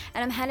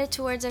I'm headed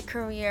towards a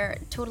career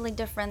totally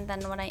different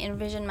than what I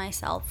envisioned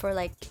myself for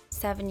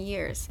 7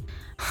 years.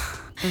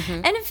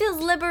 And it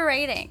feels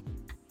liberating.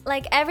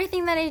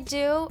 Everything that I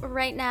do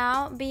right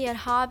now, be it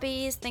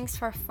hobbies, things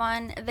for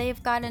fun,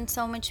 they've gotten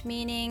so much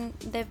meaning.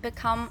 They've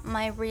become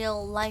my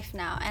real life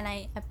now, and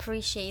I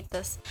appreciate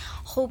this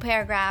whole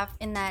paragraph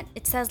in that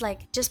it says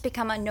just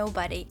become a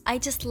nobody. I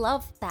just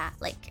love that.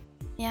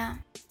 Yeah.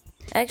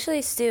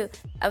 Actually, Stu,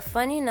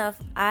 funny enough,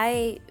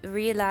 I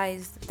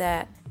realized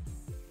that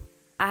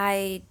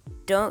I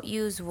don't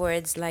use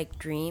words like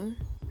dream.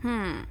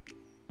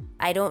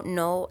 I don't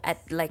know,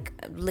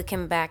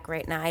 looking back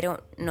right now, I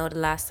don't know the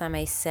last time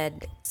I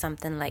said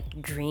something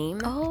like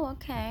dream. Oh,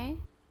 okay.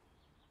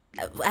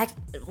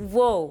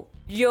 Whoa,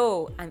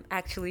 yo, I'm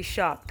actually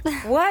shocked.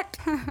 What?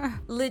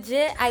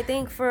 Legit, I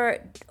think for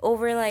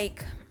over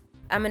like,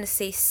 I'm gonna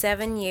say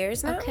 7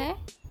 years now. Okay.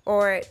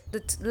 Or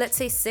let's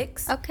say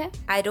 6. Okay.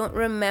 I don't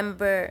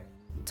remember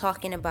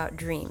talking about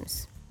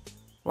dreams.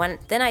 One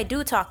thing I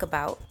do talk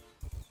about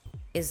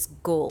is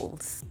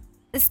goals.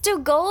 Still,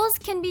 goals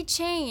can be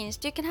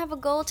changed. You can have a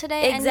goal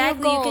today.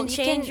 Exactly, and you can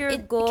change your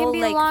goal. It can be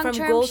like long-term,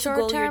 from goal to goal,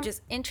 short-term, you're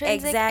just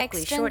intrinsic,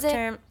 exactly extrinsic. short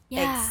term.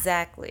 Yeah.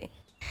 Exactly.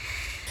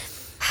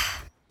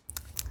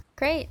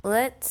 Great.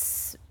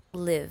 Let's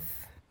live,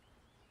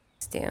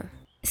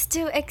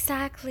 Stu.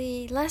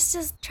 Exactly. Let's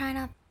just try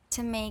not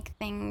to make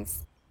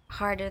things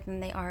harder than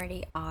they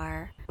already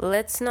are.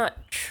 Let's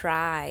not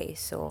try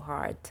so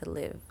hard to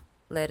live.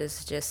 Let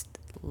us just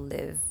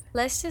live.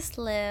 Let's just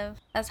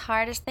live as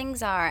hard as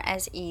things are,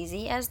 as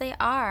easy as they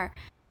are.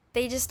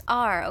 They just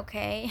are,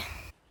 okay?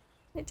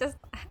 They just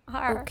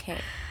are. Okay.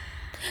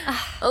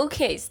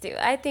 Okay, Stu.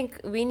 I think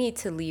we need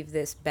to leave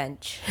this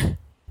bench.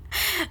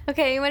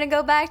 Okay, you want to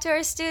go back to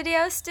our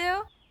studio,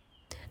 Stu?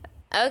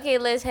 Okay,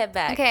 let's head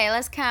back. Okay,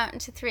 let's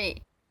count to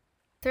 3.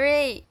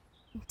 3,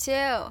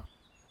 2,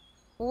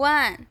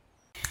 1.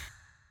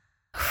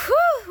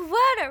 Whew,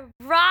 what a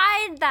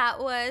ride that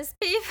was,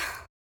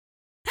 people.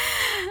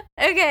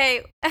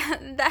 Okay,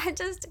 that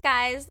just,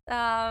 guys,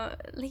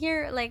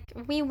 here, like,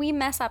 we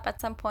mess up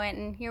at some point,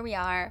 and here we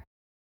are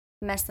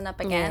messing up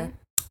again,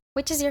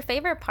 which is your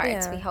favorite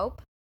parts, we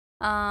hope.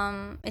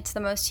 It's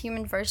the most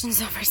human versions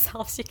of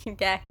ourselves you can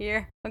get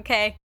here.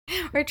 Okay,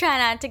 we're trying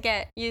not to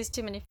get used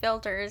too many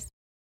filters,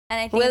 and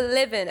I think we're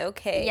living,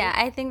 okay. Yeah,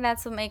 I think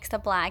that's what makes the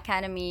Black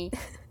Academy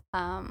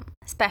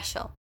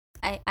special.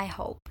 I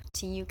hope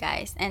to you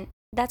guys, and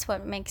that's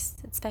what makes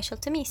it special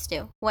to me,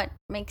 Stu. What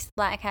makes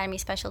Black Academy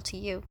special to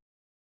you?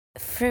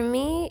 For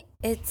me,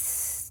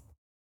 it's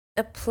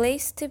a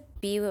place to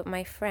be with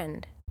my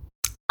friend.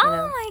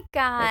 Oh my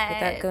god!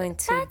 Without going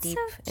too deep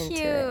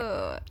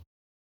into it.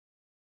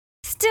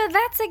 Stu,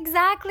 that's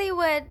exactly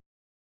what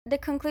the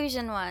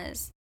conclusion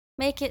was.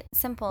 Make it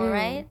simple,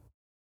 right?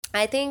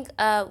 I think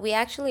we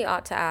actually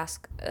ought to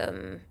ask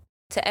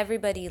to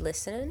everybody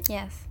listening.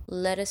 Yes.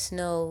 Let us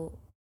know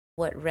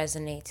what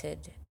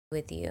resonated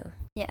with you.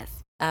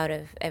 Yes. Out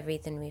of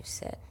everything we've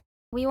said.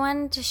 We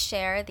wanted to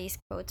share these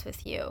quotes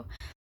with you.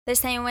 The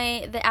same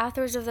way the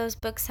authors of those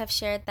books have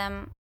shared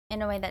them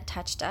in a way that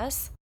touched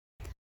us.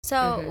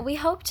 So we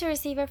hope to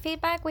receive your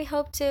feedback. We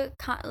hope to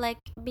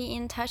be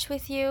in touch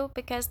with you,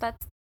 because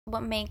that's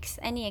what makes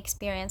any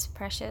experience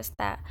precious,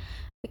 that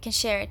we can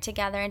share it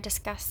together and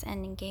discuss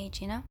and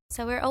engage,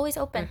 So we're always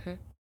open.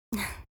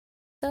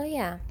 So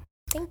yeah,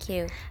 thank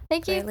you.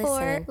 Thank you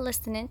for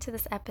listening to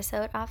this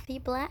episode of the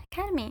Black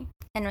Academy.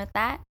 And with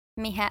that,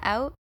 Miha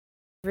out.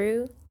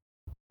 Rue,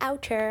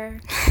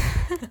 outer.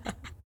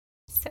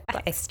 So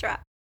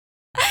extra.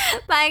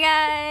 Bye,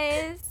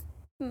 guys.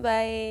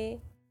 Bye.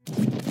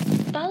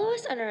 Follow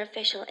us on our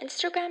official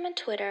Instagram and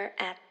Twitter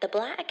at The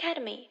Black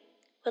Academy.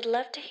 Would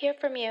love to hear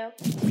from you.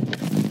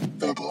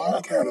 The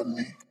Black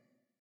Academy.